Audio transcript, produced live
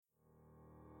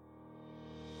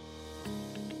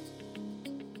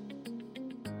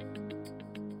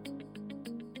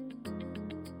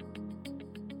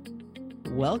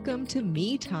Welcome to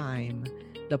Me Time,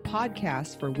 the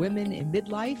podcast for women in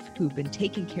midlife who've been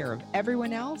taking care of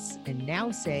everyone else and now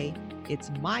say,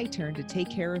 it's my turn to take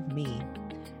care of me.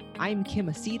 I'm Kim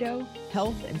Aceto,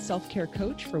 health and self-care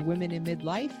coach for women in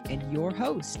midlife and your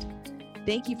host.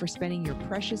 Thank you for spending your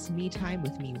precious me time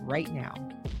with me right now.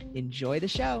 Enjoy the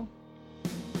show.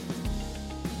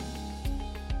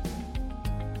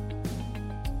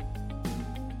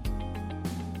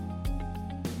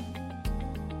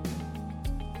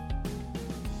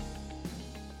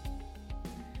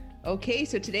 Okay,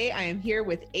 so today I am here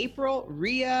with April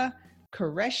Ria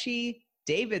Qureshi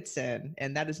Davidson,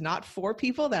 and that is not four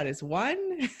people, that is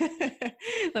one.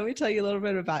 Let me tell you a little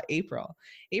bit about April.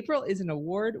 April is an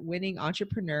award-winning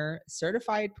entrepreneur,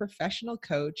 certified professional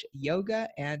coach, yoga,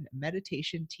 and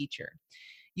meditation teacher.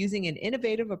 Using an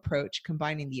innovative approach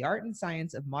combining the art and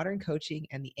science of modern coaching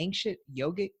and the ancient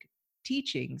yogic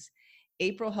teachings,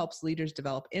 April helps leaders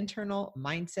develop internal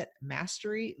mindset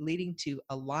mastery, leading to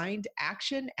aligned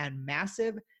action and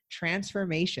massive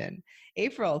transformation.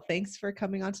 April, thanks for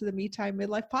coming onto the Me Time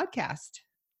Midlife podcast.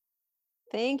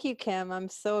 Thank you, Kim. I'm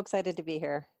so excited to be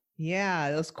here. Yeah,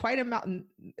 it was quite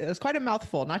a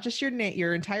mouthful, not just your name,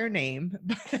 your entire name.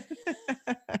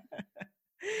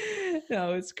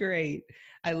 No, it's great.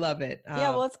 I love it. Yeah,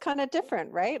 well, it's kind of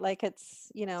different, right? Like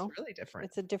it's really different.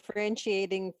 It's a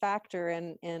differentiating factor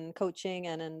in coaching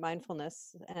and in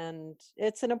mindfulness. And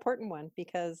it's an important one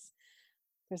because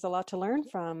there's a lot to learn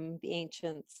from the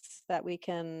ancients that we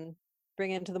can bring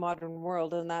into the modern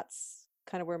world. And that's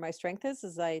kind of where my strength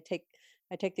is I take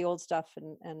the old stuff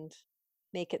and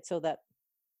make it so that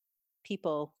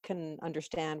people can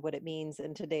understand what it means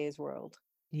in today's world.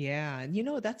 Yeah. And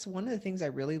that's one of the things I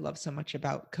really love so much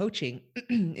about coaching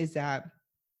is that,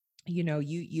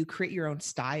 you create your own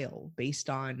style based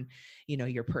on,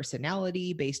 your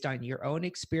personality, based on your own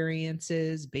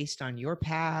experiences, based on your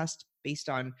past, based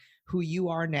on who you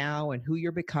are now and who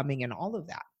you're becoming and all of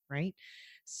that. Right.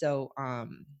 So,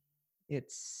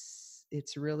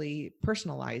 it's really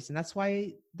personalized, and that's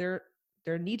why there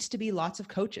needs to be lots of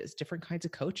coaches, different kinds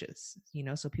of coaches,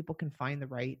 so people can find the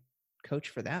right coach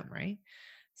for them. Right.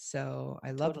 So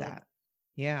I love that.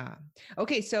 Yeah.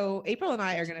 Okay. So April and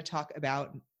I are going to talk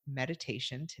about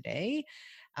meditation today.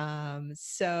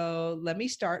 So let me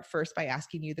start first by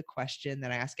asking you the question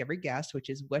that I ask every guest, which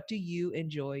is, what do you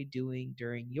enjoy doing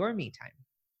during your me time?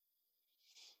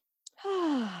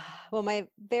 Well, my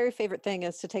very favorite thing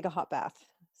is to take a hot bath.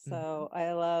 So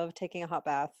I love taking a hot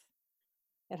bath.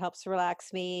 It helps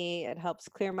relax me. It helps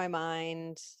clear my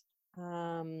mind.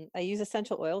 I use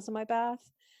essential oils in my bath,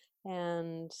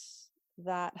 and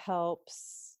that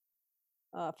helps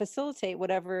facilitate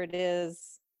whatever it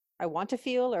is I want to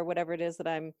feel or whatever it is that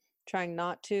I'm trying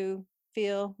not to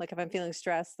feel. Like if I'm feeling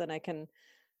stressed, then I can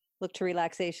look to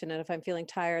relaxation. And if I'm feeling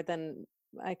tired, then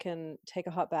I can take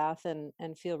a hot bath and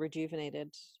feel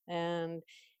rejuvenated. And,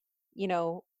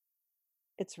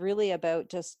 it's really about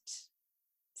just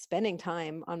spending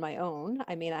time on my own.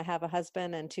 I mean, I have a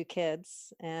husband and two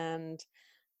kids, and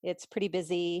it's pretty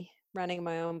busy running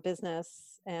my own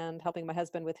business and helping my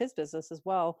husband with his business as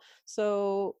well.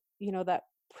 So, that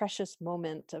precious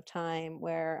moment of time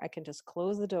where I can just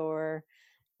close the door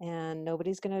and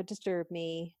nobody's going to disturb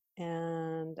me,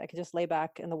 and I can just lay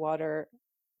back in the water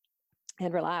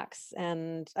and relax.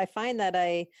 And I find that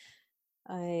I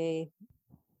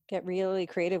get really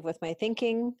creative with my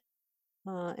thinking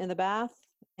in the bath,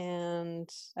 and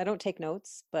I don't take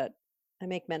notes, but I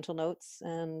make mental notes.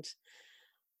 And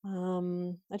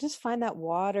I just find that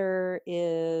water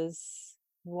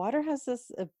has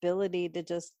this ability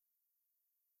to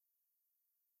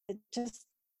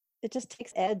it just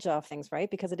takes edge off things, right?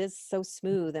 Because it is so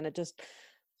smooth and it just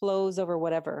flows over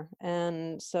whatever.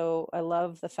 And so I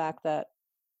love the fact that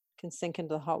I can sink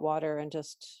into the hot water and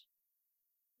just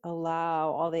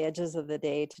allow all the edges of the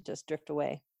day to just drift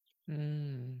away.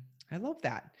 I love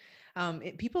that.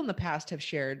 People in the past have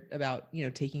shared about,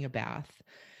 taking a bath.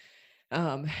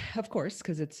 Of course,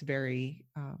 because it's very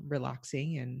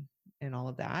relaxing and all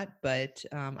of that. But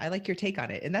I like your take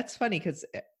on it. And that's funny because,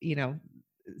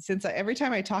 since every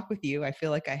time I talk with you, I feel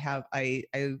like I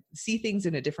see things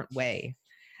in a different way,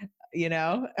 which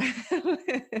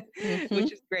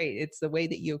is great. It's the way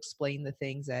that you explain the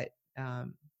things that,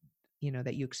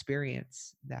 that you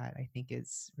experience that I think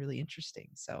is really interesting.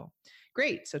 So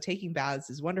great. So taking baths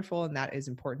is wonderful. And that is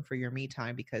important for your me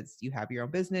time because you have your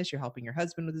own business, you're helping your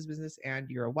husband with his business, and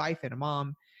you're a wife and a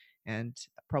mom and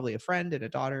probably a friend and a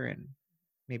daughter and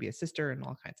maybe a sister and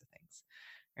all kinds of things.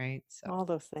 Right. So all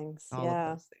those things. All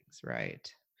of those things.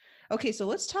 Right. Okay. So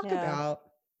let's talk about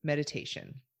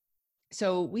meditation.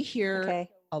 So we hear Okay.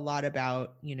 a lot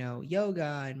about,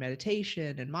 yoga and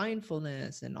meditation and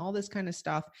mindfulness and all this kind of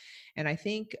stuff. And I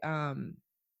think,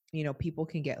 people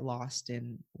can get lost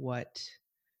in what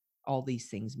all these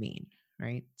things mean,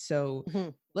 right? So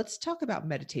Mhm. let's talk about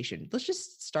meditation. Let's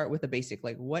just start with the basic,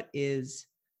 like, what is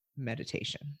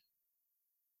meditation?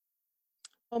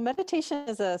 Well, meditation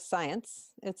is a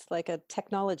science. It's like a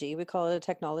technology. We call it a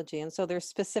technology. And so there's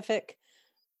specific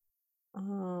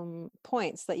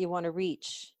points that you want to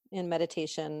reach in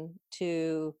meditation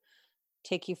to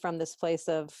take you from this place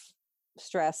of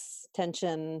stress,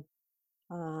 tension,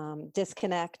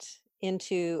 disconnect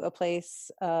into a place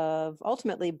of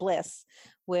ultimately bliss,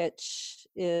 which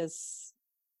is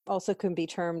also can be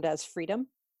termed as freedom.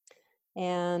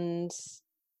 And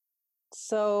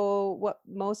so what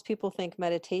most people think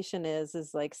meditation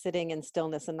is like sitting in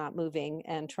stillness and not moving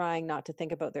and trying not to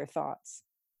think about their thoughts.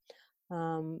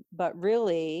 But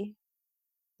really,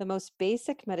 the most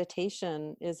basic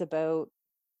meditation is about,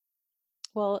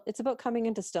 well, it's about coming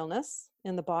into stillness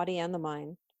in the body and the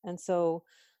mind. And so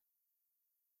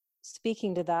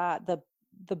speaking to that,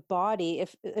 the body,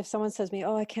 if someone says to me,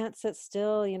 oh, I can't sit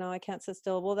still, I can't sit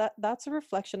still, well, that's a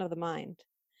reflection of the mind.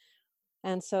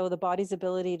 And so the body's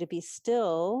ability to be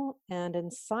still and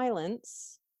in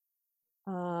silence,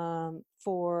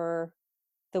 for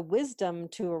the wisdom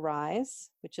to arise,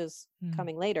 which is Mm.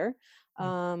 coming later,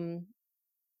 Mm.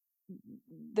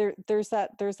 there's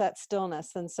that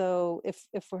stillness. And so if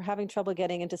we're having trouble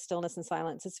getting into stillness and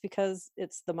silence, it's because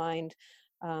it's the mind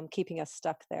keeping us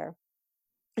stuck there.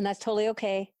 And that's totally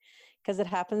okay, because it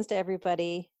happens to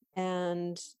everybody.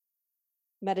 And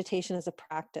meditation is a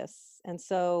practice. And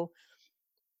so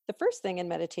the first thing in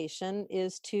meditation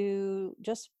is to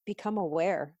just become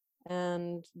aware.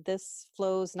 And this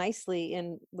flows nicely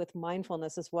in with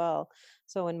mindfulness as well.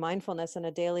 So in mindfulness, in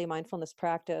a daily mindfulness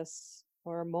practice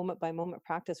or moment by moment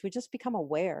practice, we just become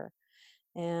aware,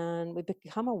 and we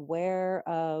become aware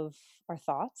of our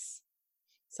thoughts.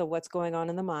 So what's going on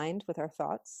in the mind with our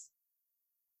thoughts,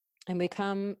 and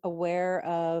become aware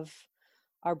of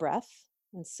our breath.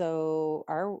 And so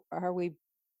are we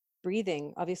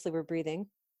breathing? Obviously we're breathing,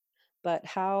 but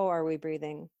how are we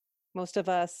breathing? Most of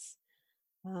us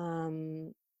are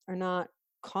not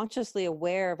consciously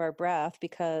aware of our breath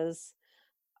because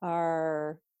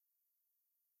our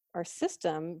our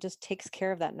system just takes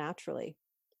care of that naturally.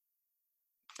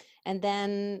 And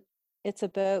then it's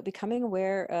about becoming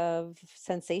aware of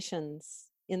sensations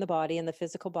in the body, in the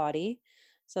physical body.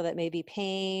 So that may be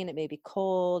pain, it may be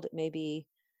cold, it may be,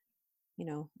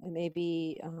 it may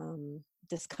be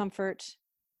discomfort,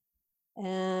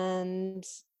 and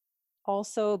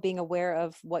also being aware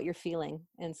of what you're feeling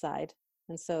inside.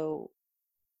 And so,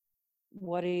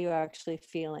 what are you actually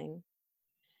feeling?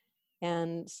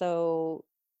 And so,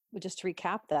 just to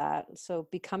recap that, so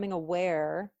becoming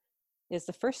aware is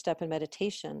the first step in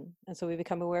meditation. And so, we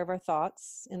become aware of our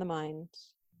thoughts in the mind,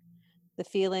 the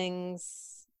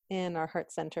feelings in our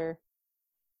heart center,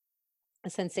 the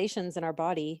sensations in our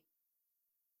body.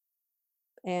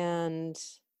 And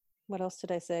what else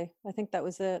did I say? I think that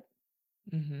was it.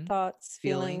 Mm-hmm. Thoughts,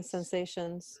 feelings, Feelings.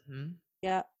 sensations. Mm-hmm.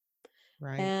 Yeah.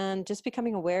 Right. And just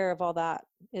becoming aware of all that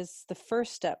is the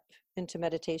first step into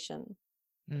meditation.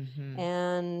 Mm-hmm.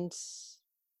 And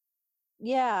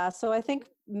yeah, so I think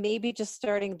maybe just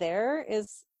starting there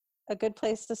is a good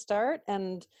place to start.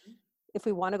 And if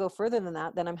we want to go further than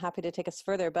that, then I'm happy to take us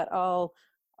further. But I'll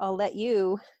let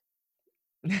you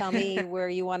tell me where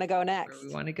you want to go Where we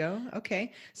next. want to go.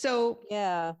 Okay. So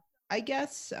Yeah. I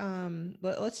guess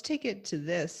let's take it to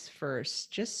this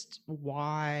first, just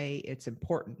why it's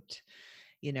important.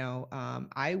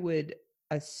 I would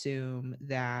assume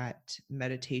that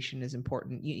meditation is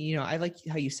important. I like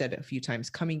how you said a few times,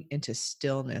 coming into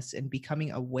stillness and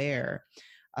becoming aware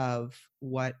of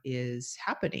what is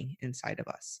happening inside of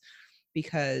us.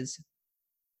 Because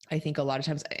I think a lot of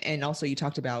times, and also you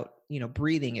talked about,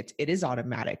 breathing, it is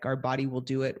automatic. Our body will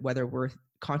do it whether we're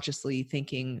consciously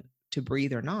thinking to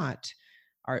breathe or not.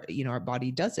 Our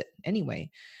body does it anyway.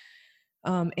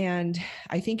 And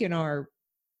I think in our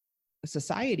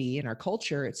society, in our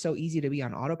culture, it's so easy to be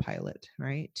on autopilot,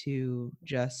 right? To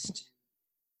just,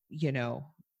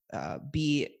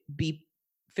 be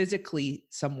physically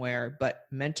somewhere, but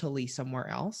mentally somewhere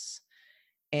else,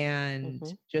 and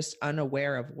Mm-hmm. just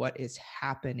unaware of what is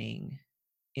happening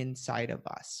inside of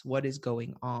us, what is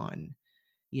going on,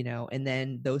 and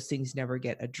then those things never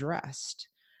get addressed.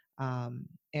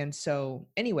 And so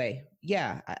anyway,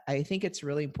 yeah, I think it's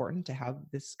really important to have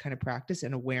this kind of practice,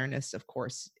 and awareness, of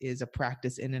course, is a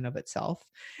practice in and of itself.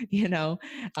 Going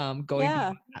Yeah.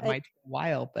 beyond that might take a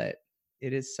while, but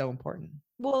it is so important.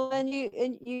 Well, and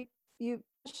you you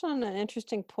touched on an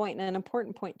interesting point, and an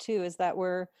important point too, is that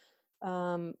we're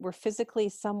physically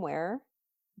somewhere,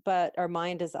 but our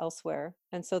mind is elsewhere.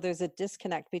 And so there's a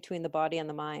disconnect between the body and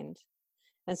the mind.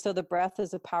 And so the breath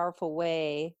is a powerful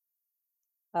way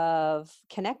of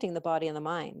connecting the body and the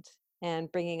mind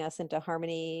and bringing us into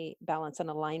harmony, balance, and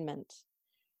alignment.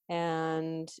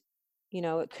 And,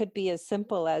 it could be as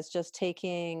simple as just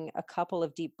taking a couple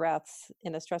of deep breaths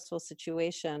in a stressful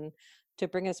situation to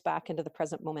bring us back into the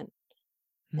present moment.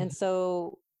 And Mhm.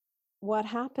 so what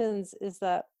happens is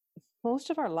that most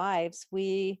of our lives,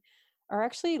 we are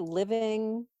actually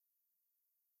living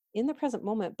in the present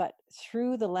moment, but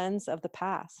through the lens of the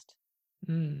past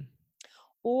Mm.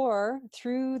 or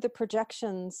through the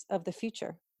projections of the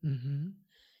future. Mhm.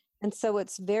 And so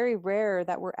it's very rare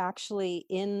that we're actually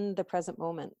in the present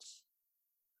moment.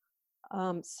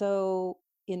 So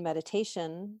in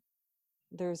meditation,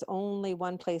 there's only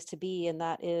one place to be, and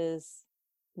that is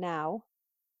now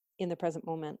in the present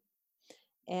moment.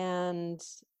 And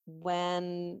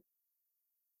when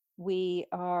we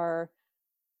are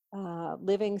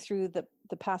living through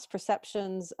the past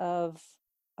perceptions of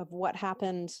what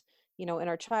happened, in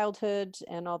our childhood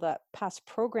and all that past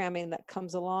programming that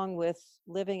comes along with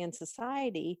living in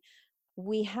society,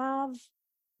 we have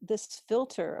this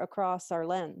filter across our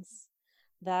lens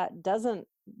that doesn't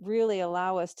really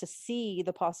allow us to see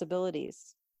the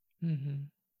possibilities Mhm.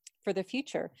 for the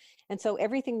future. And so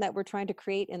everything that we're trying to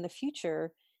create in the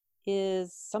future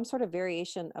is some sort of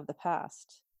variation of the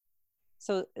past.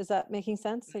 So is that making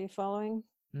sense? Are you following?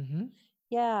 Mhm.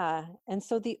 Yeah. And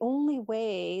so the only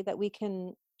way that we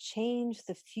can change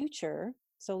the future,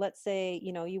 so let's say,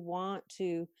 you want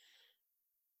to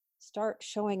start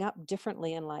showing up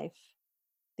differently in life.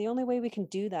 The only way we can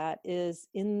do that is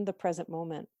in the present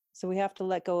moment. So we have to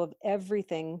let go of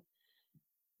everything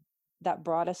that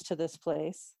brought us to this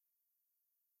place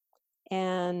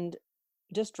and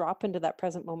just drop into that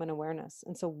present moment awareness.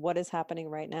 And so what is happening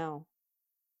right now?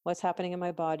 What's happening in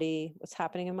my body? What's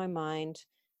happening in my mind?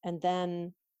 And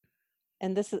then,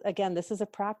 and this is, again, this is a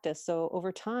practice. So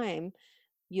over time,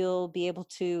 you'll be able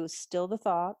to still the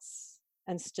thoughts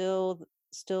and still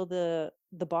the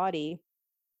body,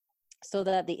 so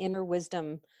that the inner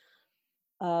wisdom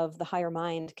of the higher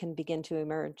mind can begin to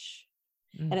emerge.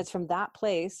 And Mm. it's from that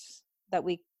place that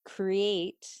we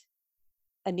create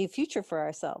a new future for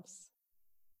ourselves.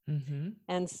 Mhm.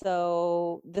 And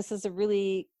so this is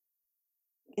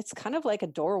it's kind of like a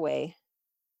doorway,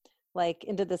 like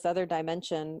into this other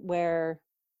dimension where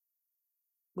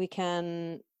we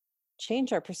can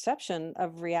change our perception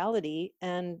of reality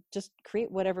and just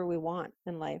create whatever we want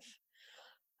in life.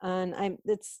 And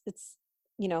it's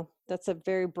that's a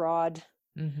very broad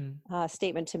Mhm.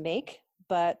 statement to make,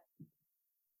 but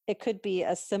it could be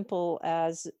as simple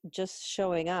as just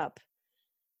showing up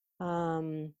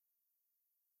um,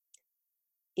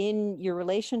 in your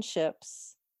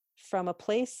relationships from a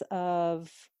place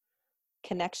of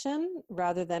connection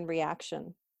rather than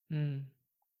reaction. Mm.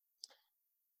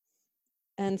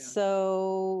 And Yeah.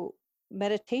 so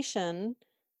meditation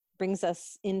brings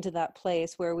us into that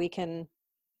place where we can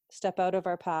step out of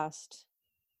our past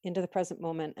into the present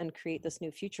moment and create this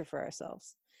new future for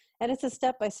ourselves. And it's a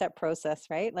step-by-step process,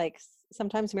 right? Like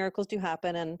sometimes miracles do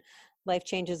happen and life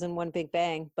changes in one big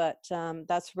bang, but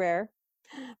that's rare.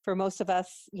 For most of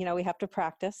us, we have to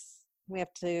practice. We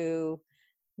have to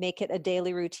make it a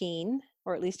daily routine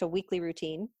or at least a weekly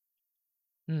routine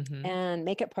Mhm. and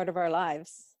make it part of our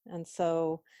lives. And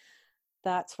so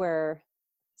that's where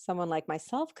someone like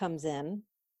myself comes in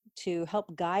to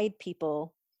help guide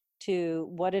people to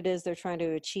what it is they're trying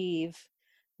to achieve,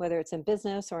 whether it's in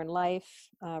business or in life,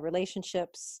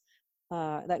 relationships.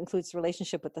 That includes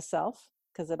relationship with the self,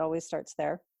 because it always starts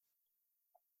there.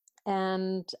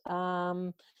 And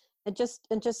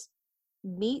just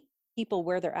meet people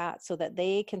where they're at so that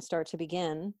they can start to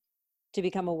begin to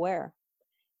become aware,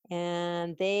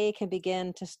 and they can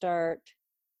begin to start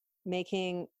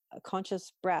making a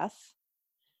conscious breath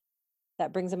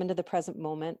that brings them into the present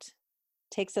moment,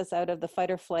 takes us out of the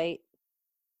fight or flight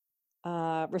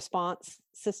response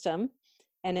system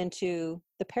and into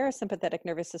the parasympathetic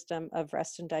nervous system of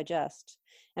rest and digest.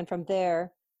 And from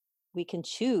there, we can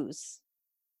choose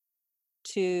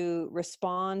to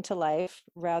respond to life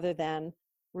rather than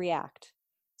react.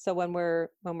 So when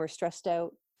we're stressed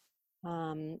out,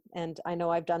 and I know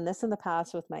I've done this in the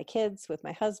past with my kids, with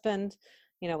my husband,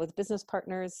 with business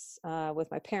partners,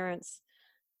 with my parents.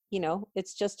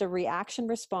 It's just a reaction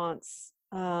response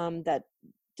that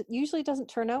usually doesn't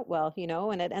turn out well,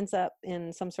 and it ends up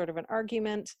in some sort of an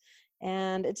argument,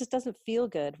 and it just doesn't feel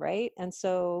good, right? And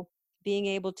so being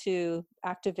able to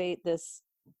activate this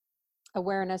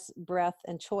awareness, breath,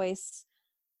 and choice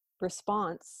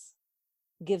response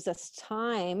gives us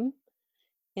time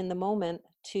in the moment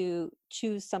to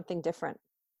choose something different.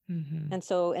 Mm-hmm. And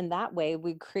so in that way,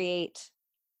 we create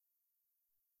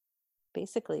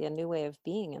basically a new way of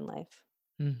being in life.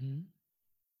 Mm-hmm.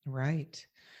 Right.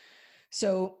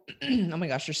 So, oh my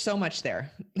gosh, there's so much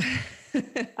there.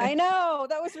 I know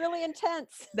that was really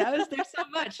intense. There's so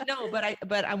much. No,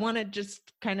 but I want to just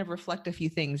kind of reflect a few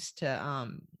things to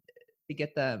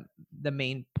get the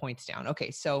main points down.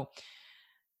 Okay. So,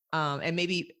 and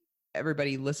maybe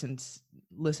everybody listen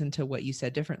to what you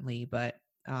said differently, but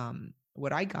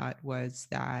what I got was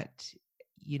that,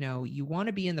 you know, you want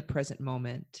to be in the present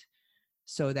moment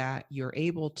so that you're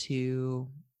able to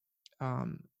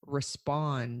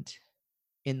respond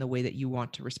in the way that you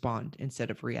want to respond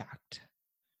instead of react.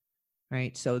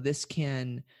 Right. So this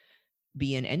can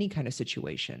be in any kind of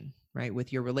situation, right?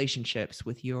 With your relationships,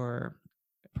 with your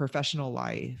professional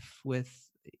life, with,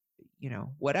 you know,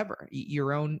 whatever,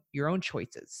 your own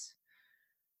choices.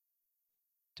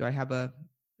 Do I have a,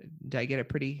 did I get it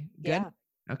pretty good? Yeah.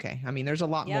 Okay. I mean, there's a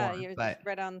lot Yeah. more, You're but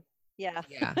right on. Yeah.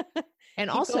 yeah. And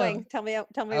Keep also, going. Tell me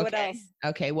what okay. else.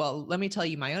 Okay. Well, let me tell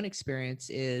you, my own experience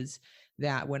is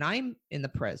that when I'm in the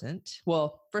present,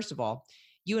 well, first of all,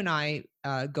 you and I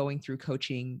going through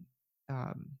coaching,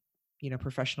 um, you know,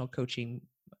 professional coaching,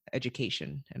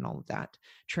 education, and all of that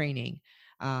training,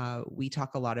 we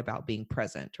talk a lot about being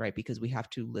present, right? Because we have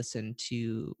to listen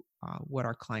to what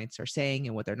our clients are saying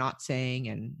and what they're not saying,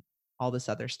 and all this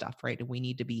other stuff, right? And we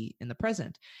need to be in the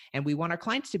present, and we want our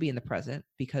clients to be in the present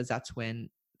because that's when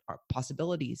our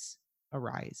possibilities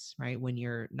arise, right? When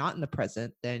you're not in the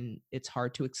present, then it's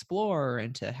hard to explore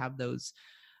and to have those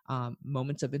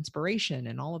moments of inspiration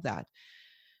and all of that.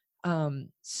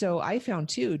 So I found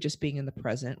too, just being in the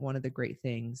present, one of the great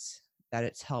things that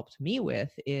it's helped me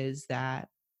with is that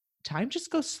time just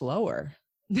goes slower.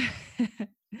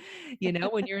 You know,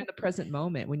 when you're in the present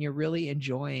moment, when you're really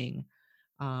enjoying,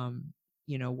 um,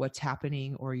 you know, what's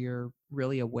happening, or you're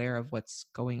really aware of what's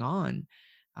going on,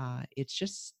 it's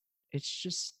just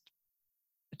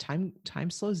time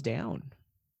slows down,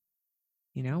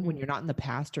 you know, when Mm. you're not in the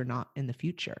past or not in the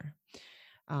future.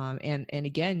 And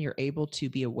again, you're able to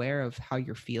be aware of how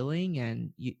you're feeling,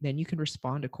 and then you can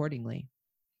respond accordingly.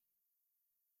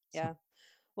 So, Yeah.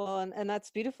 Well, and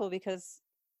that's beautiful because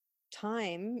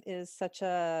time is such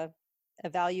a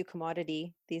value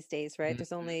commodity these days, right? There's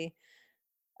mhm, only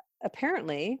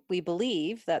apparently we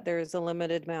believe that there's a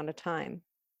limited amount of time,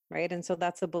 right? And so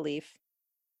that's a belief.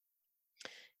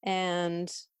 And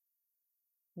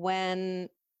when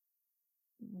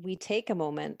we take a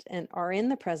moment and are in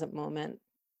the present moment,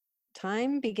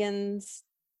 time begins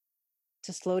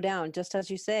to slow down, just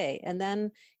as you say. And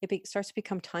then starts to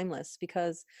become timeless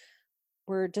because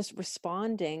we're just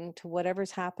responding to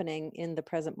whatever's happening in the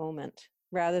present moment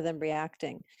rather than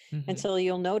reacting. And mhm, so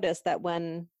you'll notice that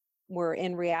when we're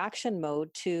in reaction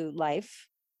mode to life,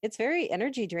 it's very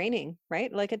energy draining,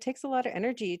 right? Like it takes a lot of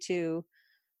energy to,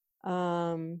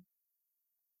 um,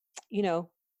 you know,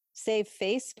 save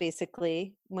face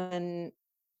basically when,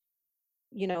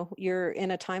 you know, you're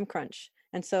in a time crunch.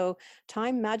 And so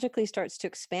time magically starts to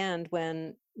expand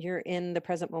when you're in the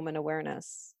present moment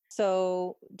awareness.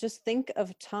 So just think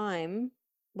of time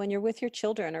when you're with your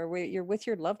children or where you're with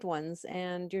your loved ones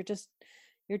and you're just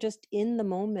in the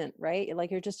moment, right?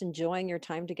 Like you're just enjoying your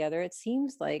time together. It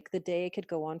seems like the day could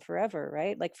go on forever,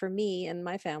 right? Like for me and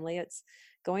my family, it's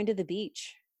going to the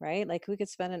beach, right? Like we could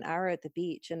spend an hour at the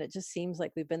beach and it just seems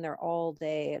like we've been there all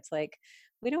day. It's like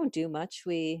we don't do much.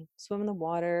 We swim in the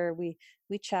water, we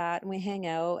chat and we hang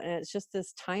out, and it's just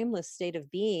this timeless state of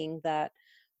being that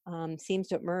seems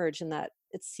to emerge, and that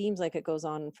it seems like it goes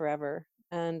on forever.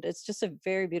 And it's just a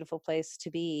very beautiful place to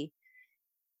be,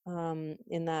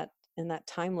 in that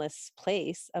timeless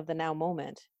place of the now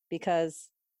moment, because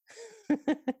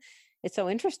it's so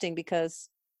interesting because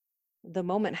the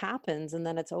moment happens and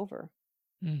then it's over,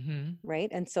 mhm, right?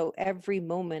 And so every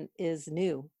moment is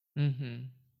new, mhm.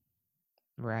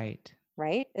 Right.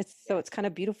 right? It's kind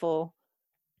of beautiful,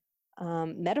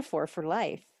 metaphor for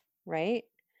life, right?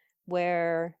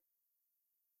 Where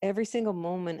every single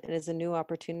moment is a new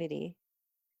opportunity.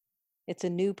 It's a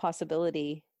new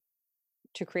possibility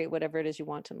to create whatever it is you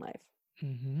want in life.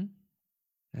 Mhm.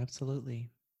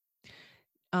 Absolutely.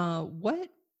 What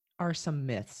are some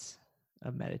myths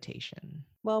of meditation?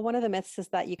 Well, one of the myths is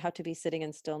that you have to be sitting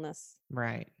in stillness.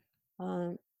 Right.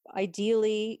 Um,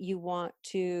 Ideally, you want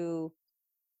to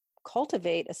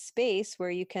cultivate a space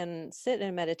where you can sit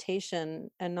in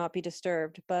meditation and not be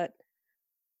disturbed, but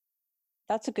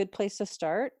that's a good place to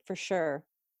start for sure.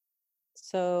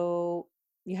 So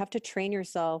you have to train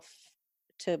yourself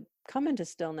to come into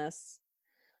stillness.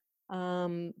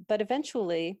 But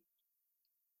eventually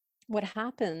what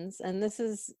happens, and this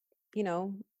is, you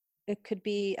know, it could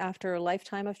be after a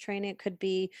lifetime of training, it could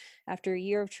be after a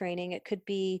year of training, it could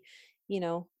be, you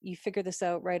know, you figure this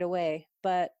out right away.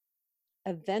 But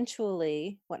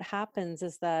eventually what happens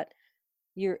is that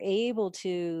you're able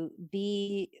to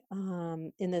be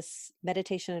in this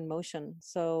meditation in motion.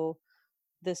 So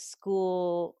the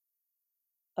school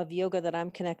of yoga that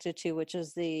I'm connected to, which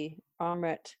is the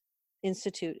Amrit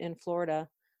Institute in Florida,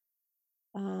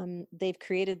 they've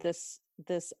created this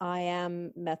I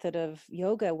am method of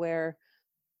yoga where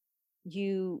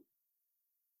you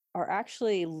are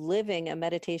actually living a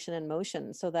meditation in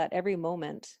motion, so that every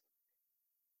moment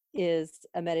is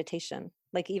a meditation.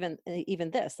 Like even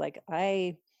this, like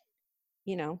I,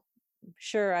 you know,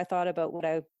 sure, I thought about what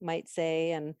I might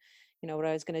say and, you know, what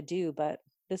I was going to do, but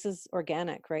this is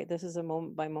organic, right? This is a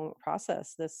moment by moment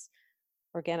process, this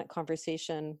organic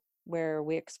conversation where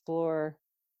we explore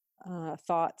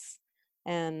thoughts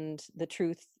and the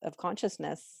truth of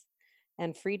consciousness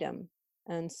and freedom.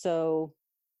 And so,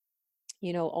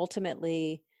 you know,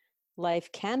 ultimately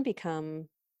life can become,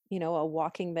 you know, a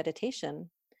walking meditation.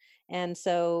 And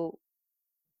so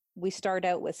we start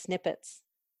out with snippets,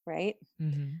 right?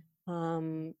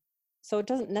 Um, so it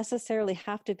doesn't necessarily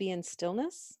have to be in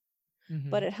stillness,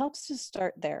 but it helps to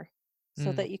start there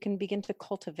so that you can begin to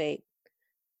cultivate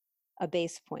a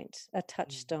base point, a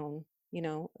touchstone, you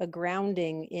know, a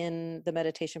grounding in the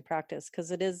meditation practice,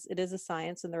 because it is a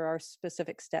science and there are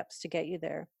specific steps to get you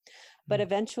there. But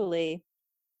eventually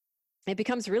it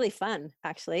becomes really fun,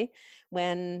 actually,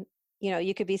 when, you know,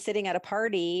 you could be sitting at a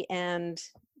party and,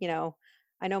 you know,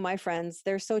 I know my friends,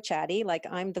 they're so chatty, like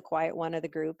I'm the quiet one of the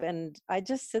group, and I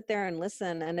just sit there and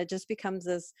listen, and it just becomes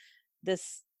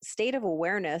this state of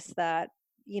awareness that,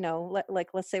 you know, like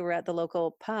let's say we're at the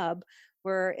local pub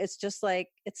where it's just like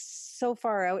it's so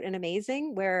far out and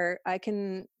amazing, where I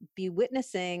can be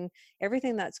witnessing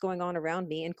everything that's going on around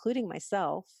me, including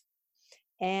myself.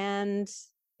 And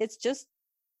it's just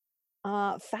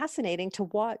fascinating to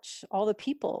watch all the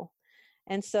people.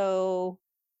 And so,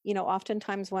 you know,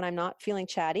 oftentimes when I'm not feeling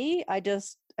chatty, I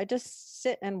just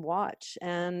sit and watch,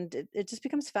 and it just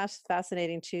becomes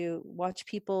fascinating to watch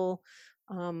people,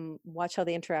 watch how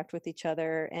they interact with each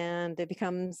other, and it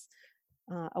becomes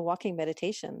a walking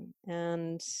meditation.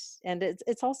 And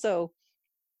it's also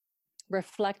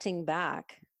reflecting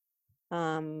back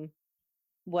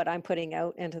what I'm putting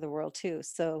out into the world too.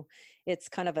 So it's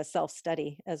kind of a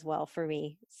self-study as well for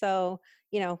me. So,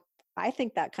 you know, I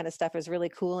think that kind of stuff is really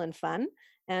cool and fun,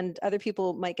 and other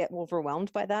people might get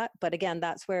overwhelmed by that. But again,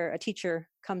 that's where a teacher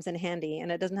comes in handy,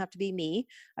 and it doesn't have to be me.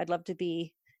 I'd love to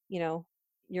be, you know,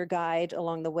 your guide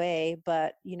along the way,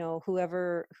 but you know,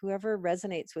 whoever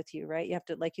resonates with you, right? You have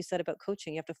to, like you said about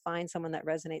coaching, you have to find someone that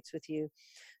resonates with you,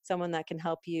 someone that can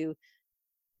help you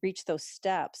reach those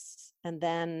steps. And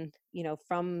then, you know,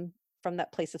 from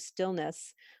that place of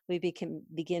stillness, we can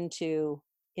begin to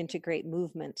integrate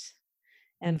movement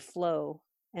and flow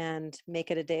and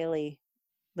make it a daily,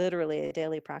 literally a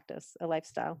daily practice, a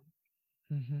lifestyle.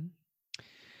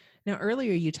 Now,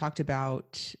 earlier you talked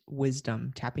about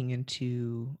wisdom, tapping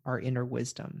into our inner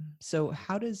wisdom. So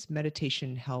how does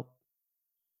meditation help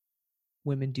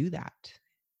women do that?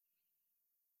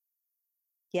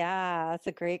 Yeah, that's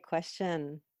a great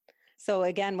question. So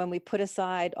again, when we put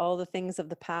aside all the things of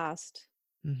the past,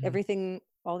 everything,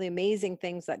 all the amazing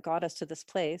things that got us to this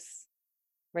place,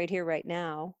 right here, right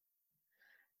now,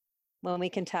 when we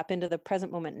can tap into the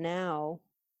present moment now,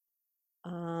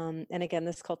 and again,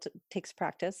 this takes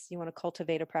practice. You want to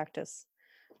cultivate a practice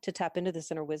to tap into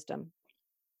this inner wisdom,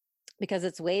 because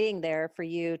it's waiting there for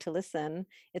you to listen.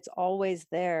 It's always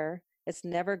there. It's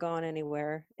never gone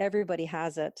anywhere. Everybody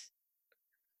has it.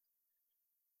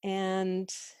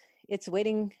 And it's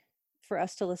waiting for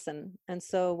us to listen. And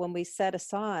so when we set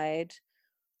aside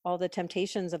all the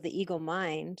temptations of the ego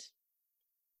mind,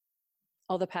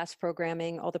 all the past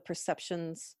programming, all the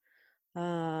perceptions,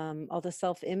 all the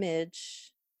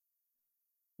self-image,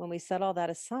 when we set all that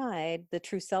aside, the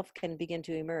true self can begin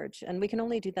to emerge. And we can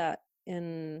only do that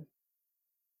in,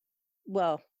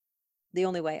 well, the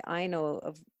only way I know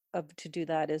of to do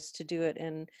that is to do it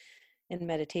in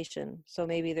meditation. So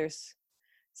maybe there's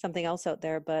something else out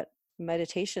there, but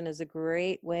meditation is a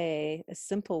great way, a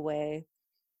simple way,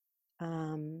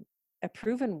 a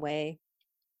proven way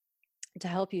to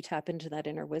help you tap into that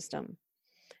inner wisdom.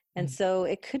 And so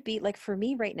it could be like, for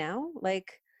me right now,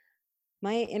 like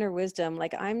my inner wisdom,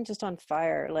 like I'm just on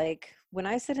fire. Like when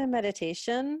I sit in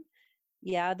meditation,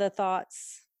 yeah, the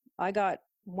thoughts, I got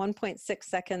 1.6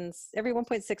 seconds, every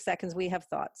 1.6 seconds we have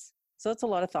thoughts. So it's a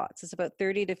lot of thoughts. It's about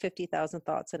 30 to 50,000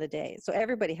 thoughts in a day. So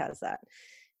everybody has that.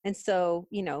 And so,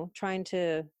 trying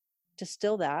to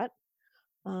distill that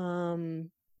can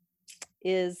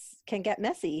get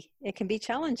messy. It can be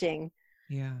challenging.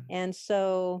 Yeah. And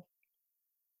so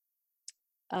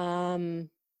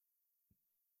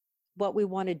what we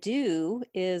want to do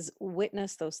is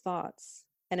witness those thoughts.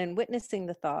 And in witnessing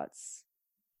the thoughts,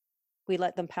 we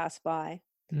let them pass by.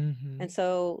 Mm-hmm. And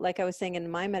so, like I was saying, in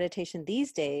my meditation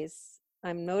these days,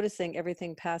 I'm noticing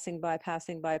everything passing by,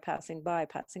 passing by, passing by,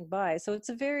 passing by. So it's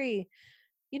a very,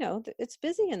 it's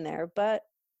busy in there, but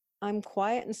I'm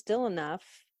quiet and still enough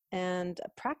and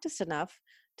practiced enough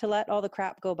to let all the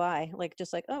crap go by. Like,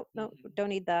 just like, oh, no, don't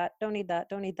need that, don't need that,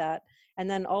 don't need that. And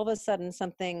then all of a sudden,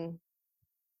 something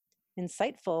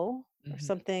insightful or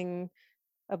something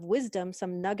of wisdom,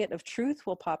 some nugget of truth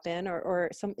will pop in, or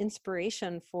some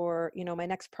inspiration for, my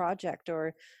next project,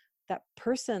 or that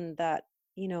person that,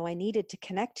 I needed to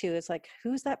connect to. It's like,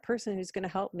 who's that person who's going to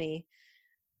help me?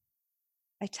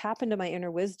 I tap into my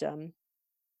inner wisdom.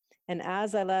 And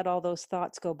as I let all those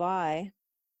thoughts go by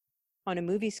on a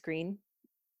movie screen,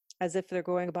 as if they're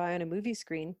going by on a movie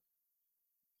screen,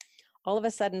 all of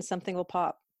a sudden something will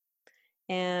pop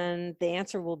and the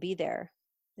answer will be there.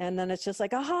 And then it's just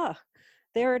like, aha,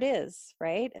 there it is,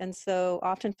 right? And so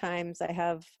oftentimes I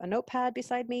have a notepad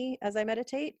beside me as I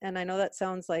meditate. And I know that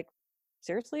sounds like,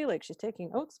 seriously, like she's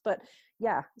taking notes, but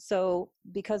yeah. So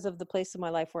because of the place in my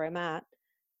life where I'm at,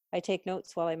 I take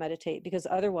notes while I meditate, because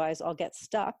otherwise I'll get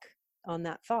stuck on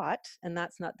that thought. And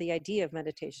that's not the idea of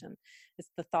meditation. It's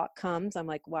the thought comes, I'm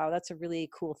like, wow, that's a really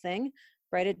cool thing.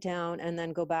 Write it down and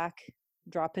then go back,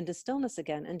 drop into stillness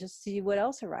again and just see what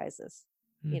else arises,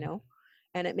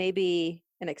 and it may be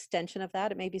an extension of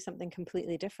that. It may be something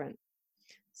completely different.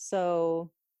 So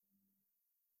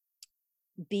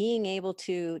being able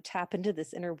to tap into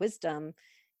this inner wisdom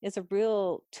is a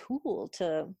real tool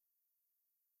to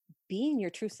being your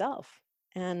true self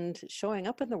and showing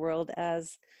up in the world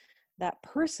as that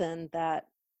person that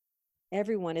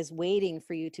everyone is waiting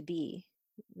for you to be,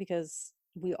 because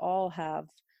we all have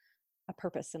a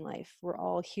purpose in life. We're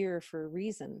all here for a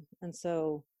reason. And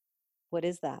so what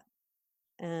is that?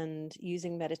 And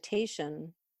using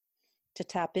meditation to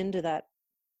tap into that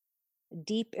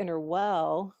deep inner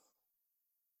well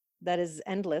that is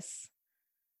endless,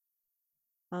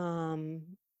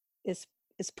 is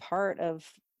part of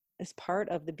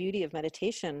the beauty of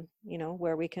meditation,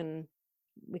 where we can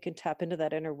tap into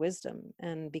that inner wisdom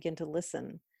and begin to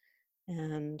listen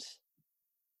and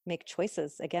make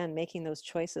choices, again, making those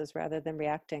choices rather than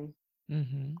reacting.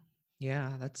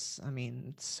 Yeah, it's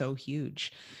so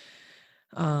huge.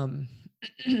 As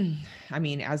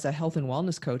a health and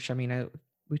wellness coach,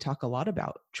 we talk a lot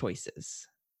about choices,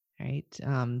 right?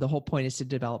 The whole point is to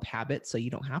develop habits so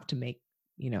you don't have to make,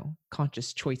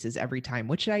 conscious choices every time.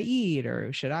 What should I eat?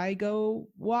 Or should I go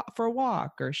walk for a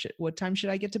walk? Or what time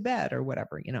should I get to bed? Or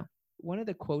whatever, One of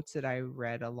the quotes that I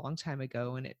read a long time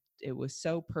ago, and it was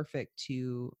so perfect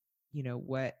to,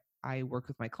 what I work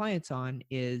with my clients on,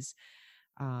 is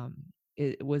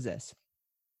it was this: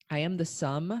 I am the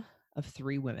sum of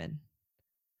three women.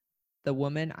 The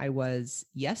woman I was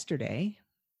yesterday,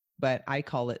 but I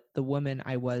call it the woman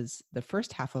I was the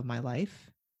first half of my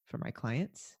life for my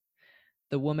clients,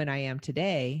 the woman I am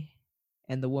today,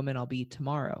 and the woman I'll be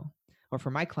tomorrow. Or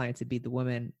for my clients, it'd be the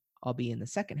woman I'll be in the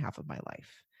second half of my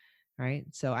life, right?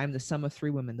 So I'm the sum of three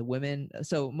women.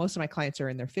 So most of my clients are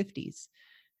in their 50s,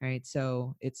 right?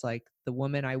 So it's like the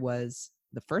woman I was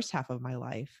the first half of my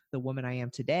life, the woman I am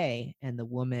today, and the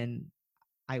woman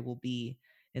I will be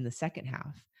in the second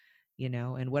half.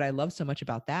 And what I love so much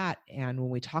about that, and when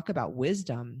we talk about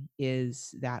wisdom,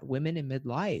 is that women in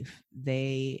midlife,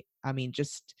 they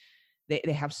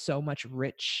have so much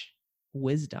rich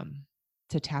wisdom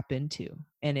to tap into.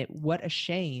 And what a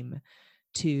shame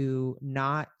to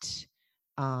not,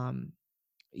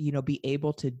 be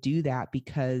able to do that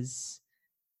because,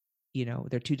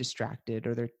 they're too distracted,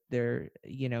 or they're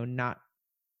not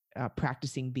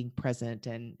practicing being present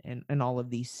and all of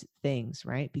these things,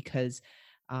 right? Because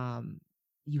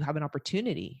you have an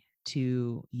opportunity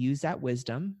to use that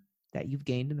wisdom that you've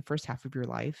gained in the first half of your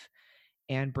life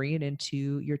and bring it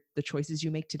into the choices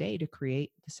you make today to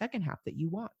create the second half that you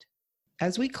want.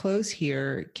 As we close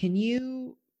here, can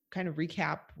you kind of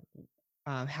recap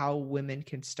how women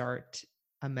can start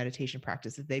a meditation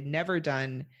practice if they've never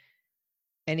done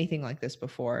anything like this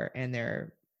before and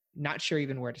they're not sure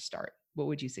even where to start? What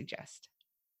would you suggest?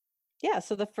 Yeah.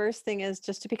 So the first thing is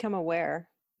just to become aware.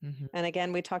 And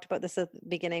again, we talked about this at the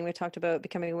beginning. We talked about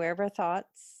becoming aware of our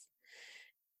thoughts,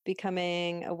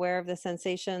 becoming aware of the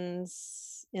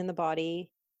sensations in the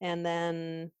body, and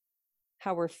then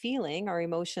how we're feeling, our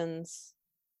emotions.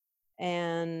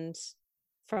 And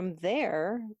from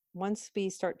there, once we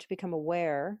start to become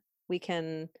aware, we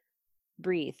can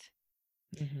breathe.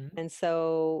 Mm-hmm. And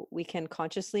so we can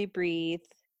consciously breathe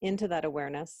into that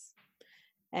awareness.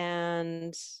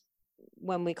 And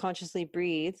when we consciously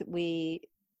breathe, we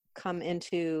come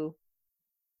into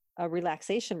a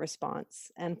relaxation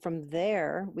response. And from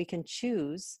there, we can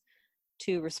choose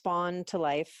to respond to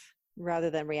life rather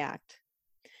than react.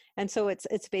 And so it's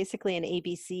basically an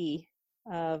ABC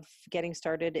of getting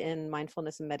started in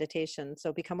mindfulness and meditation.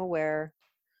 So become aware,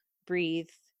 breathe,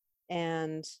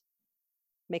 and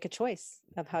make a choice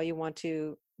of how you want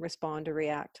to respond or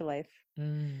react to life.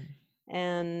 Mm.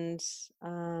 And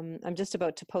I'm just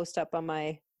about to post up on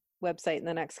my website in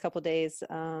the next couple of days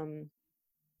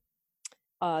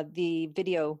the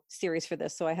video series for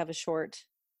this. So I have a short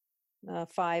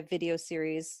 5 video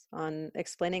series on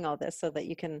explaining all this so that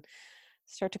you can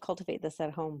start to cultivate this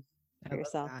at home for I love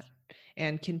yourself. that.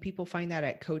 And can people find that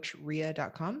at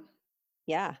coachria.com?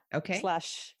 Yeah. Okay.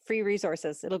 / free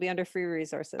resources. It'll be under free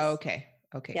resources. Okay.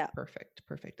 Okay. Yeah. Perfect.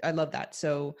 Perfect. I love that.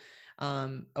 So,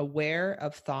 aware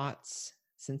of thoughts,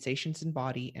 sensations in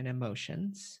body, and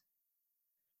emotions.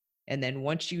 And then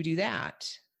once you do that,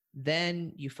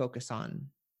 then you focus on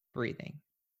breathing,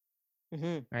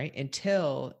 right?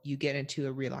 Until you get into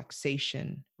a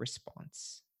relaxation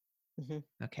response.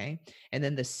 Okay. And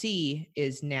then the C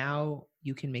is now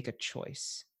you can make a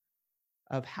choice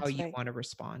of how That's you right. want to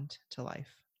respond to life.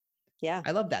 Yeah.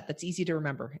 I love that. That's easy to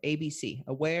remember. ABC,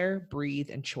 aware, breathe,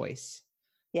 and choice.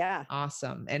 Yeah.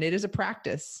 Awesome. And it is a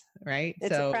practice, right?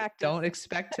 It's a practice. Don't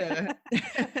expect to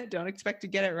don't expect to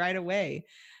get it right away.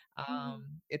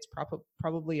 It's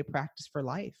probably a practice for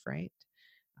life, right?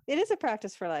 It is a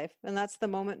practice for life. And that's the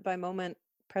moment by moment,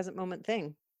 present moment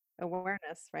thing.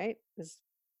 Awareness, right? Is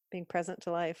being present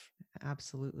to life.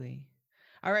 Absolutely.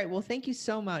 All right. Well, thank you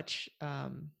so much,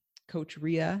 Coach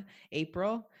Ria,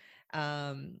 April.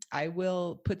 I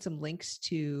will put some links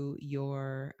to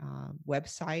your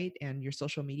website and your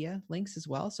social media links as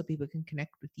well, so people can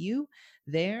connect with you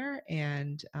there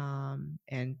and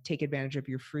take advantage of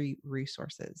your free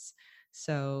resources.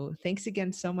 So thanks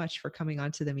again so much for coming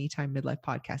on to the Me Time Midlife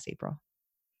podcast, April.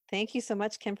 Thank you so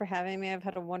much, Kim, for having me. I've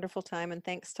had a wonderful time, and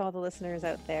thanks to all the listeners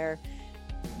out there.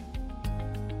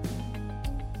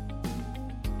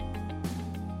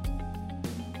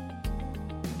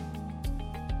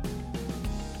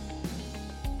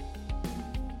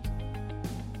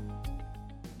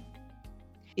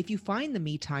 If you find the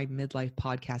Me Time Midlife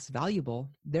podcast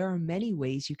valuable, there are many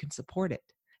ways you can support it.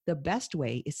 The best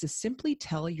way is to simply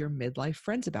tell your midlife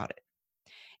friends about it.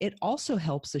 It also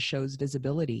helps the show's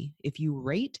visibility if you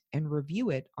rate and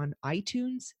review it on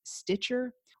iTunes,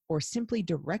 Stitcher, or simply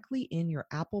directly in your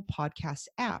Apple Podcasts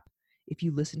app if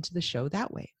you listen to the show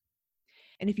that way.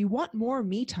 And if you want more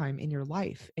me time in your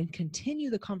life and continue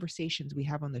the conversations we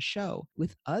have on the show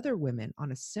with other women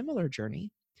on a similar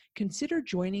journey, consider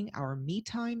joining our Me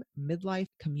Time Midlife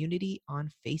community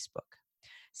on Facebook.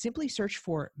 Simply search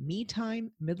for Me Time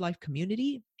Midlife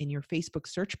Community in your Facebook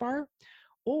search bar,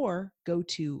 or go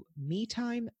to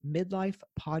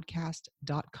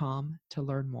metimemidlifepodcast.com to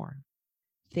learn more.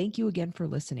 Thank you again for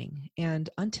listening. And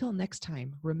until next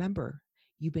time, remember,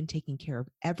 you've been taking care of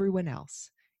everyone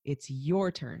else. It's your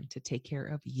turn to take care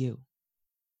of you.